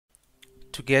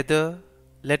Together,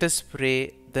 let us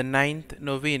pray the ninth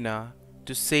novena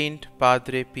to St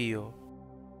Padre Pio.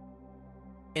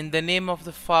 In the name of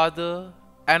the Father,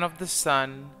 and of the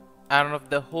Son, and of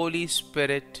the Holy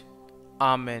Spirit.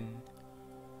 Amen.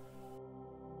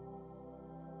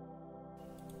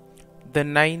 The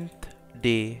ninth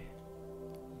day,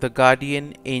 the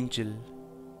Guardian Angel.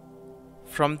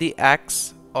 From the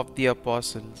Acts of the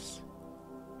Apostles.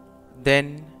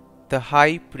 Then the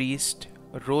high priest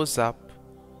rose up,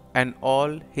 and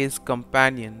all his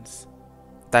companions,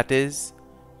 that is,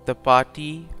 the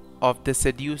party of the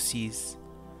Sadducees,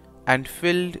 and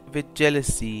filled with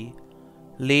jealousy,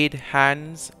 laid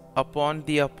hands upon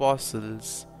the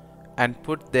apostles and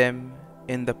put them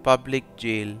in the public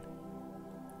jail.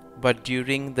 But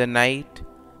during the night,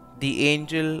 the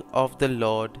angel of the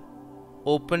Lord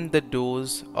opened the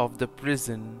doors of the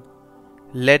prison,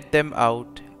 led them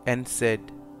out, and said,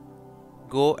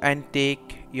 "Go and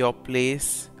take your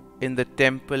place in the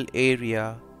temple area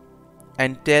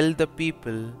and tell the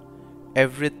people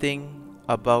everything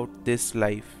about this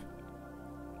life."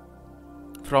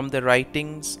 From the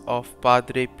writings of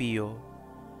Padre Pio.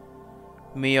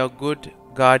 May your good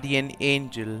guardian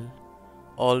angel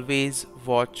always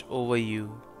watch over you,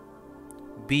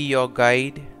 be your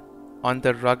guide on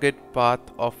the rugged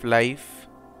path of life,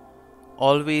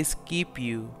 always keep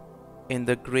you in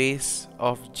the grace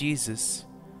of Jesus,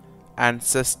 and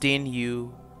sustain you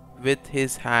with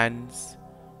his hands,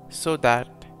 so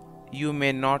that you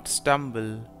may not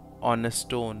stumble on a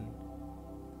stone.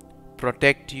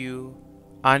 Protect you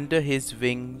under his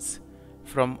wings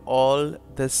from all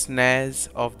the snares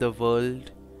of the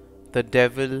world, the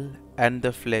devil, and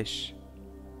the flesh.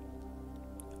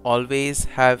 Always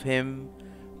have him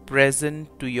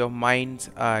present to your mind's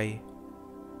eye.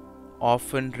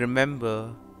 Often remember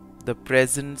the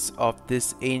presence of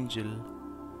this angel.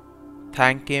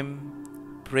 Thank him,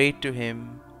 pray to him,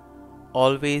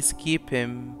 always keep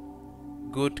him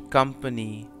good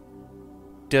company.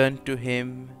 Turn to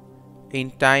him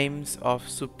in times of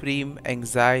supreme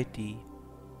anxiety,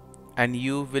 and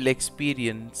you will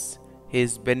experience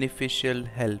his beneficial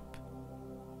help.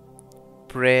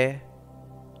 Prayer.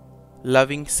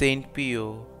 Loving St.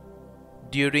 Pio,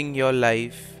 during your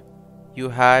life you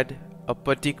had a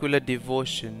particular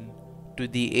devotion to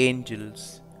the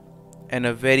angels and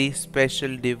a very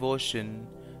special devotion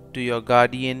to your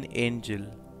guardian angel.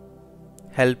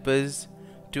 Help us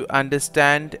to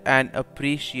understand and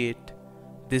appreciate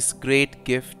this great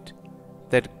gift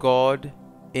that God,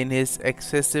 in his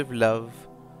excessive love,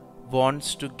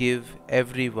 wants to give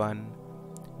everyone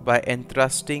by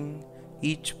entrusting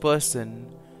each person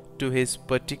to his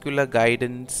particular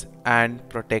guidance and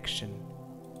protection.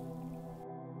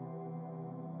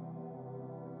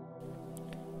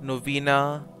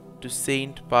 Novena to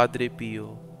St Padre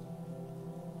Pio.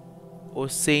 O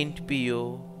Saint Pio,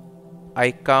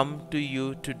 I come to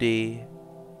you today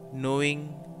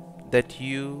knowing that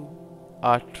you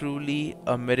are truly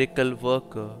a miracle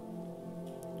worker.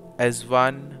 As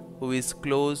one who is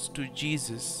close to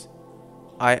Jesus,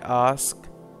 I ask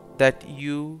that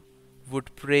you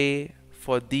would pray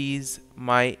for these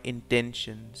my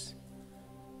intentions.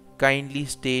 Kindly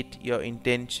state your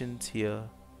intentions here.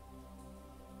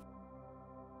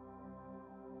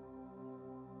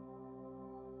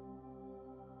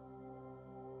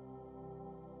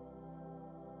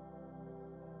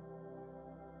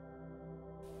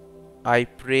 I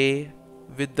pray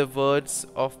with the words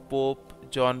of Pope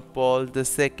John Paul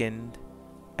II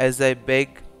as I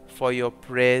beg for your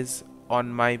prayers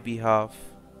on my behalf.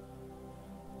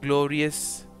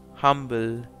 Glorious,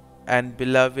 humble, and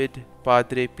beloved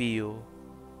Padre Pio,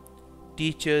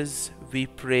 teach us, we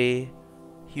pray,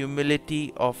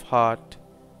 humility of heart,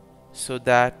 so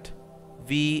that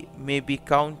we may be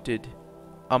counted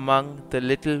among the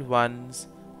little ones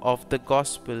of the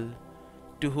Gospel,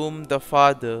 to whom the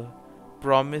Father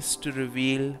promised to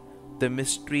reveal the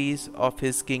mysteries of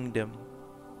his kingdom.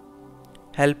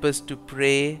 Help us to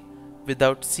pray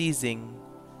without ceasing,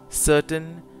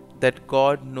 certain that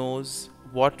God knows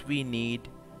what we need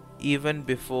even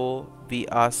before we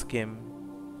ask him.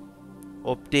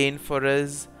 Obtain for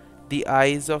us the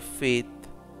eyes of faith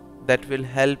that will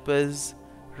help us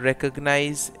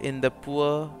recognize in the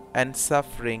poor and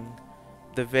suffering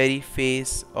the very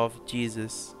face of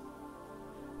Jesus.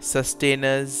 Sustain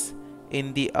us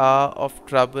in the hour of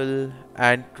trouble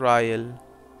and trial,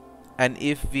 and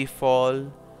if we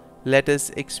fall, let us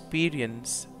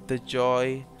experience the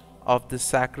joy of the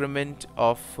sacrament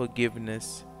of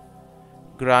forgiveness.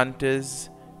 Grant us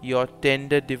your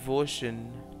tender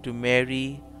devotion to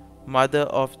Mary, Mother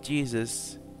of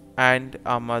Jesus, and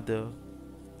our Mother.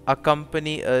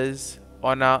 Accompany us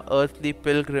on our earthly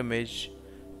pilgrimage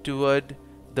toward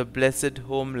the blessed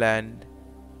homeland,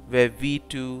 where we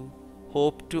too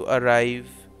hope to arrive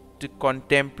to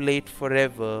contemplate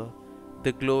forever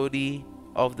the glory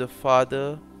of the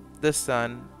Father, the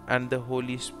Son, and the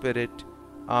Holy Spirit.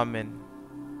 Amen.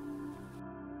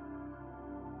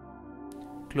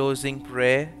 Closing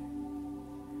prayer.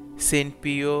 St.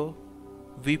 Pio,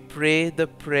 we pray the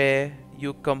prayer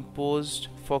you composed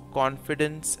for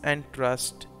confidence and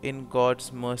trust in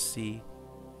God's mercy.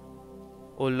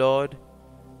 O Lord,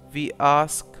 we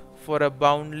ask for a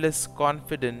boundless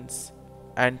confidence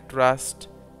and trust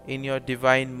in your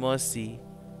divine mercy,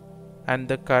 and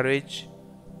the courage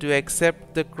to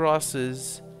accept the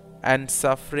crosses and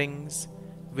sufferings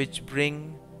which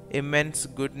bring immense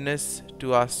goodness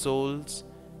to our souls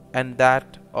and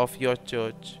that of your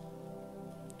Church.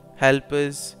 Help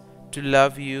us to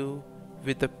love you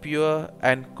with a pure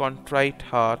and contrite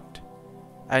heart,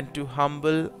 and to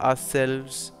humble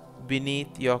ourselves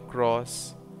beneath your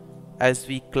cross as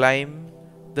we climb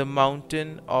the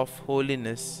mountain of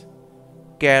holiness,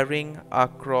 carrying our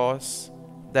cross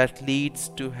that leads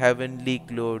to heavenly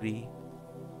glory.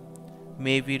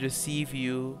 May we receive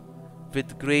you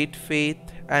with great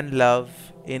faith and love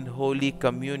in Holy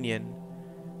Communion,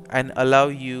 and allow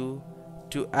you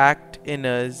to act in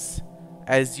us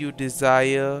as you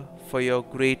desire for your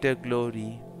greater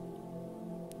glory.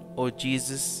 O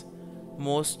Jesus,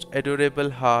 most adorable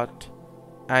heart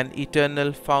and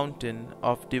eternal fountain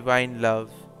of divine love,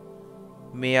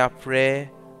 may our prayer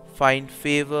find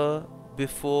favor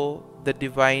before the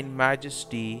divine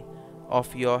majesty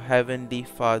of your heavenly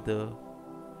Father.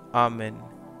 Amen.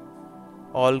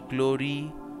 All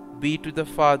glory be to the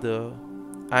Father,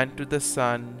 and to the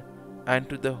Son, and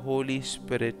to the Holy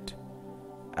Spirit,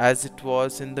 as it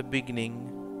was in the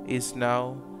beginning, is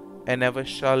now, and ever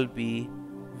shall be,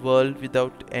 world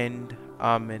without end.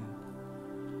 Amen.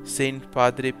 St.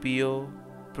 Padre Pio,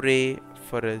 pray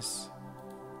for us.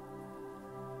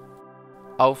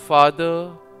 Our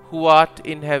Father, who art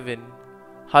in heaven,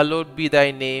 hallowed be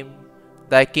thy name.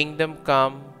 Thy kingdom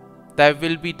come, thy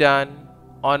will be done,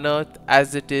 on earth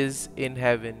as it is in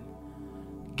heaven.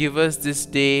 Give us this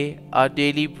day our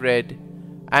daily bread,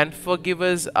 and forgive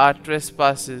us our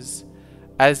trespasses,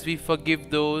 as we forgive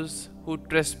those who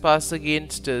trespass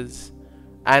against us.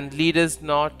 And lead us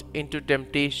not into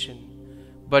temptation,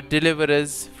 but deliver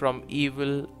us from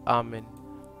evil. Amen.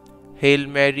 Hail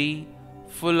Mary,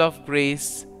 full of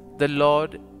grace, the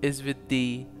Lord is with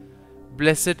thee.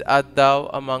 Blessed art thou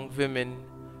among women,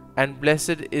 and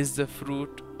blessed is the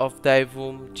fruit of thy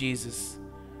womb, Jesus.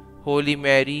 Holy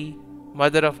Mary,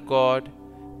 Mother of God,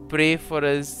 pray for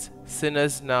us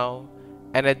sinners now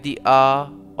and at the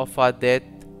hour of our death.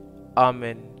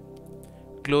 Amen.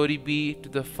 Glory be to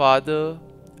the Father,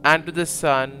 and to the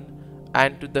Son,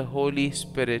 and to the Holy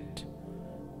Spirit,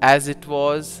 as it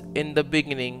was in the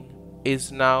beginning,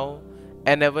 is now,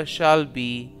 and ever shall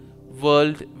be,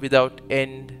 world without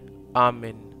end.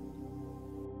 Amen.